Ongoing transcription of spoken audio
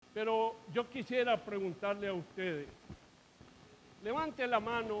Pero yo quisiera preguntarle a ustedes, levante la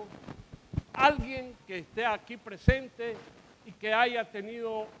mano alguien que esté aquí presente y que haya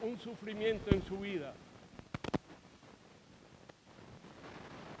tenido un sufrimiento en su vida.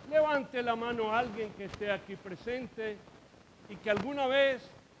 Levante la mano alguien que esté aquí presente y que alguna vez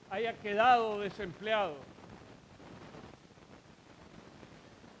haya quedado desempleado.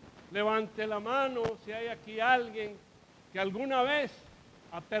 Levante la mano si hay aquí alguien que alguna vez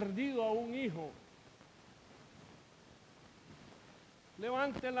ha perdido a un hijo.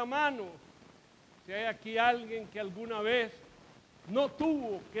 Levante la mano si hay aquí alguien que alguna vez no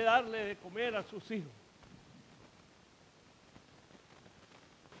tuvo que darle de comer a sus hijos.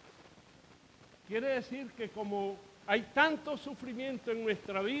 Quiere decir que como hay tanto sufrimiento en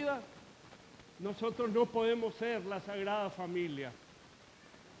nuestra vida, nosotros no podemos ser la Sagrada Familia.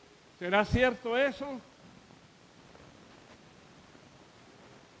 ¿Será cierto eso?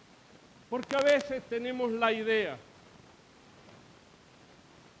 Porque a veces tenemos la idea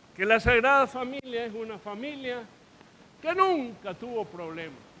que la Sagrada Familia es una familia que nunca tuvo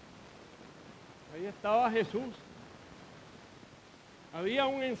problemas. Ahí estaba Jesús. Había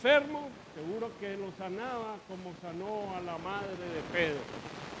un enfermo, seguro que lo sanaba como sanó a la madre de Pedro.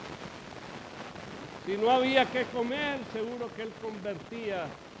 Si no había que comer, seguro que él convertía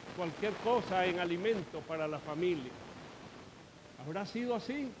cualquier cosa en alimento para la familia. ¿Habrá sido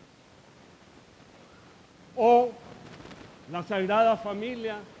así? ¿O la Sagrada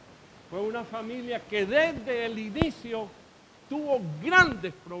Familia fue una familia que desde el inicio tuvo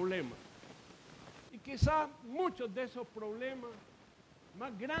grandes problemas? Y quizás muchos de esos problemas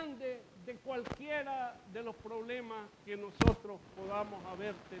más grandes de cualquiera de los problemas que nosotros podamos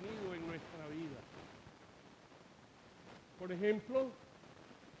haber tenido en nuestra vida. Por ejemplo,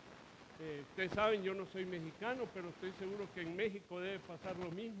 ustedes saben, yo no soy mexicano, pero estoy seguro que en México debe pasar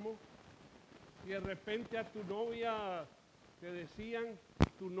lo mismo. Y de repente a tu novia te decían,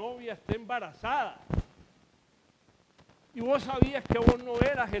 tu novia está embarazada. Y vos sabías que vos no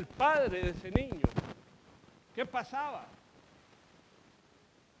eras el padre de ese niño. ¿Qué pasaba?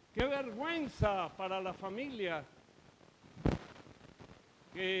 Qué vergüenza para la familia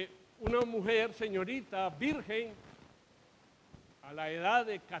que una mujer, señorita, virgen, a la edad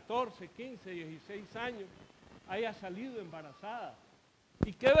de 14, 15, 16 años, haya salido embarazada.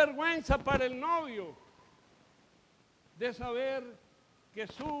 Y qué vergüenza para el novio de saber que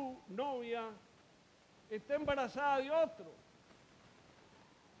su novia está embarazada de otro.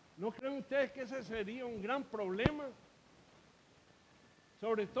 ¿No creen ustedes que ese sería un gran problema?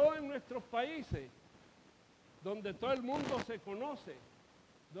 Sobre todo en nuestros países, donde todo el mundo se conoce,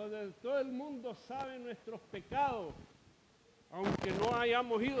 donde todo el mundo sabe nuestros pecados, aunque no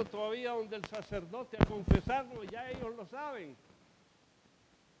hayamos ido todavía donde el sacerdote a confesarnos, ya ellos lo saben.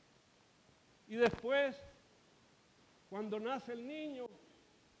 Y después, cuando nace el niño,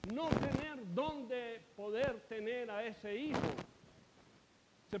 no tener dónde poder tener a ese hijo.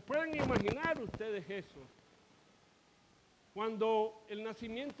 ¿Se pueden imaginar ustedes eso? Cuando el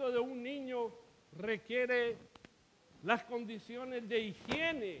nacimiento de un niño requiere las condiciones de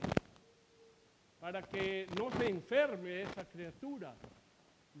higiene para que no se enferme esa criatura,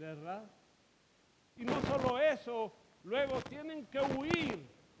 ¿verdad? Y no solo eso, luego tienen que huir.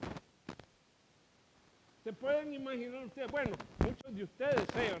 ¿Se pueden imaginar ustedes? Bueno, muchos de ustedes,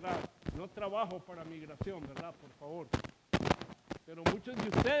 ¿verdad? No trabajo para migración, ¿verdad? Por favor. Pero muchos de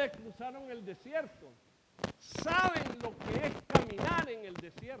ustedes cruzaron el desierto. Saben lo que es caminar en el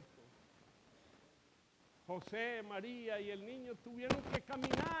desierto. José, María y el niño tuvieron que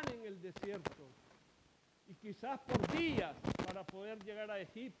caminar en el desierto. Y quizás por días para poder llegar a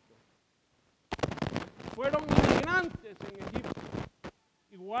Egipto. Fueron inmigrantes en Egipto.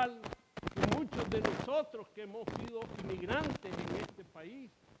 Igual que muchos de nosotros que hemos sido inmigrantes en este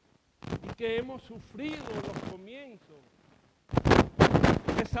país y que hemos sufrido los comienzos,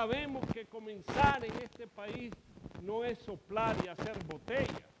 que sabemos que comenzar en este país no es soplar y hacer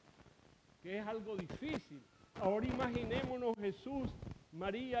botella, que es algo difícil. Ahora imaginémonos Jesús,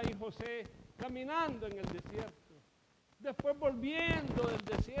 María y José caminando en el desierto, después volviendo del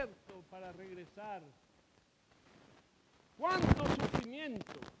desierto para regresar. ¡Cuánto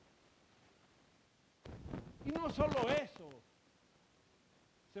sufrimiento! Y no solo eso,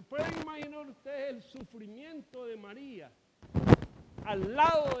 ¿se pueden imaginar ustedes el sufrimiento de María al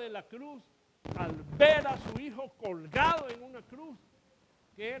lado de la cruz, al ver a su hijo colgado en una cruz,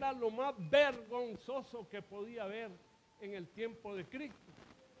 que era lo más vergonzoso que podía haber en el tiempo de Cristo?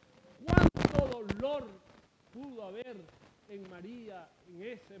 ¿Cuánto dolor pudo haber en María en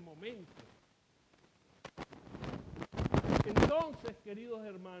ese momento? Entonces, queridos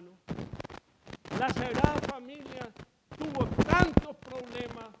hermanos, la Sagrada Familia tuvo tantos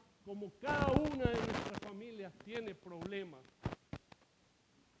problemas como cada una de nuestras familias tiene problemas.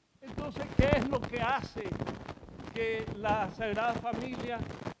 Entonces, ¿qué es lo que hace que la Sagrada Familia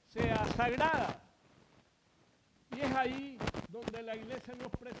sea sagrada? Y es ahí donde la Iglesia nos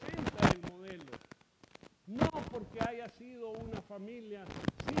presenta el modelo. No porque haya sido una familia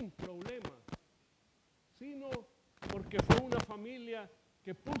sin problemas, sino porque fue una familia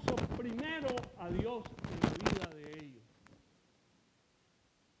que puso primero a Dios en la vida de ellos.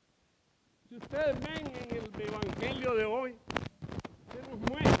 Si ustedes ven en el Evangelio de hoy, se nos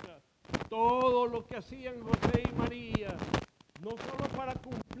muestra todo lo que hacían José y María, no solo para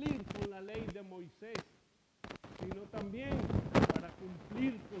cumplir con la ley de Moisés, sino también para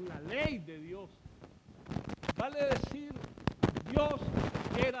cumplir con la ley de Dios. Vale decir, Dios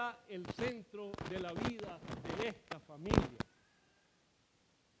era el centro de la vida de esta familia.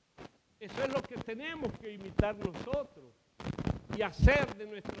 Eso es lo que tenemos que imitar nosotros y hacer de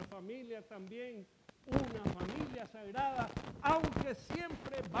nuestra familia también una familia sagrada, aunque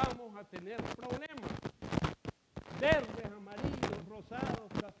siempre vamos a tener problemas. Verdes, amarillos, rosados,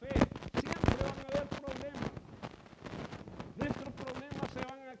 café, siempre van a haber problemas. Nuestros problemas se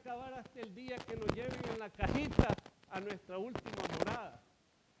van a acabar hasta el día que nos lleven en la cajita a nuestra última morada.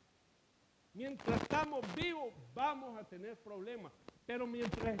 Mientras estamos vivos vamos a tener problemas, pero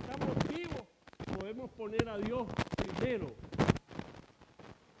mientras estamos vivos podemos poner a Dios primero.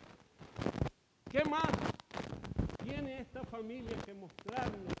 ¿Qué más tiene esta familia que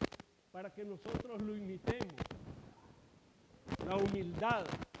mostrarnos para que nosotros lo imitemos? La humildad.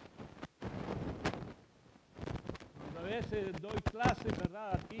 A veces doy clases,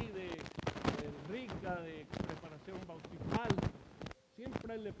 ¿verdad?, aquí de rica, de preparación bautismal.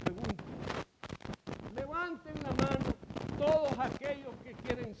 Siempre le pregunto, levanten la mano todos aquellos que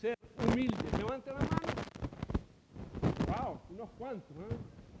quieren ser humildes. Levanten la mano. Wow, unos cuantos, ¿eh?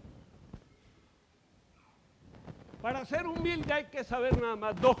 Para ser humilde hay que saber nada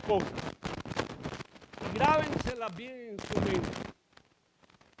más dos cosas. Y grábenselas bien en su mente.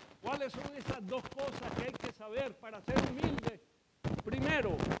 ¿Cuáles son esas dos cosas que hay que saber para ser humilde?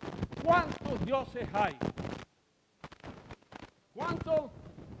 Primero, ¿cuántos dioses hay? ¿Cuántos?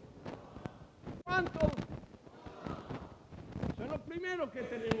 ¿Cuántos? Eso es lo primero que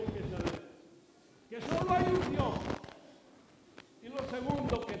tenemos que saber. Que solo hay un Dios. Y lo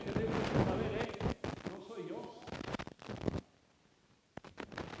segundo que tenemos que saber es, no soy yo.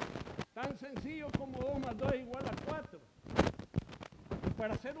 Tan sencillo como 2 más 2 es igual a 4. Y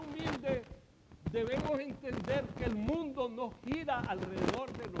para ser humilde debemos entender que el mundo no gira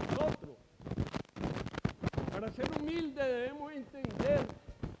alrededor de nosotros. Para ser humilde debemos entender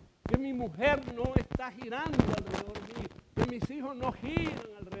que mi mujer no está girando alrededor mío, que mis hijos no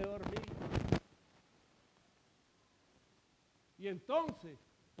giran alrededor mío. Y entonces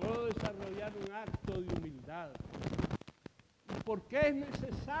puedo desarrollar un acto de humildad. ¿Y por qué es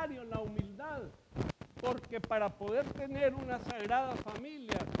necesario la humildad? Porque para poder tener una sagrada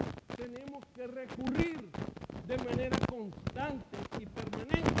familia tenemos que recurrir de manera constante y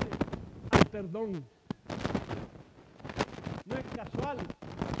permanente al perdón. No es casual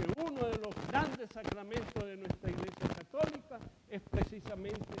que uno de los grandes sacramentos de nuestra Iglesia Católica es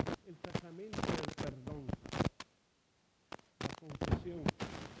precisamente el sacramento del perdón, la confesión.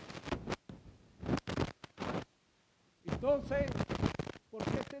 Entonces, ¿por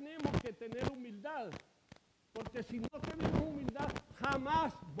qué tenemos que tener humildad? Porque si no tenemos humildad,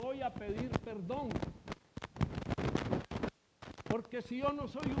 jamás voy a pedir perdón. Porque si yo no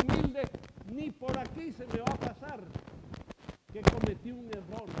soy humilde, ni por aquí se me va a pasar que cometí un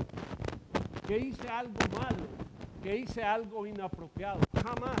error, que hice algo malo, que hice algo inapropiado.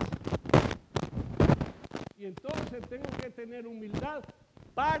 Jamás. Y entonces tengo que tener humildad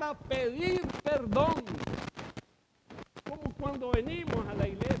para pedir perdón. Como cuando venimos a la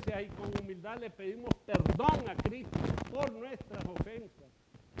iglesia y con humildad le pedimos perdón a Cristo por nuestras ofensas,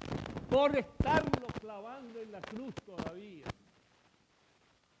 por estarlo clavando en la cruz todavía.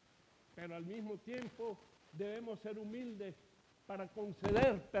 Pero al mismo tiempo debemos ser humildes para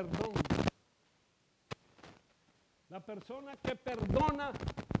conceder perdón. La persona que perdona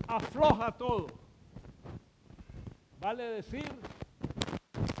afloja todo. Vale decir,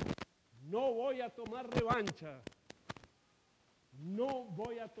 no voy a tomar revancha, no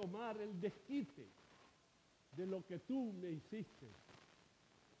voy a tomar el desquite de lo que tú me hiciste.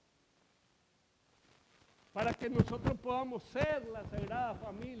 Para que nosotros podamos ser la Sagrada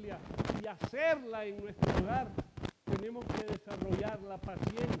Familia y hacerla en nuestro hogar, tenemos que desarrollar la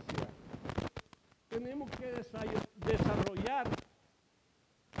paciencia. Tenemos que desarrollar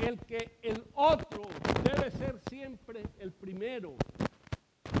que el otro debe ser siempre el primero.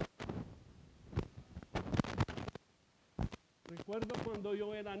 Recuerdo cuando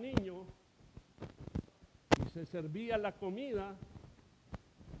yo era niño y se servía la comida,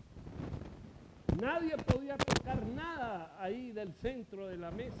 nadie podía tocar nada ahí del centro de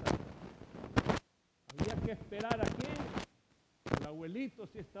la mesa. Había que esperar a quién, el abuelito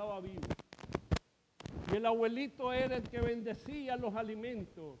si estaba vivo. Y el abuelito era el que bendecía los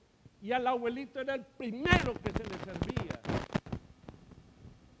alimentos. Y al abuelito era el primero que se le servía.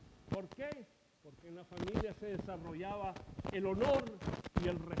 ¿Por qué? Porque en la familia se desarrollaba el honor y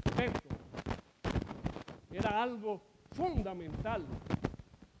el respeto. Era algo fundamental.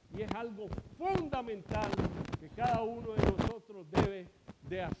 Y es algo fundamental que cada uno de nosotros debe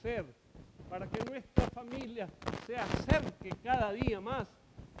de hacer para que nuestra familia se acerque cada día más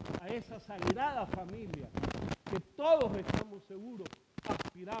a esa sagrada familia que todos estamos seguros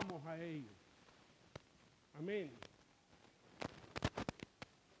aspiramos a ello. Amén.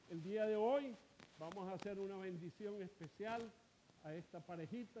 El día de hoy vamos a hacer una bendición especial a esta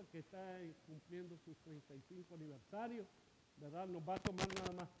parejita que está cumpliendo sus 35 aniversarios, ¿verdad? Nos va a tomar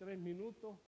nada más 3 minutos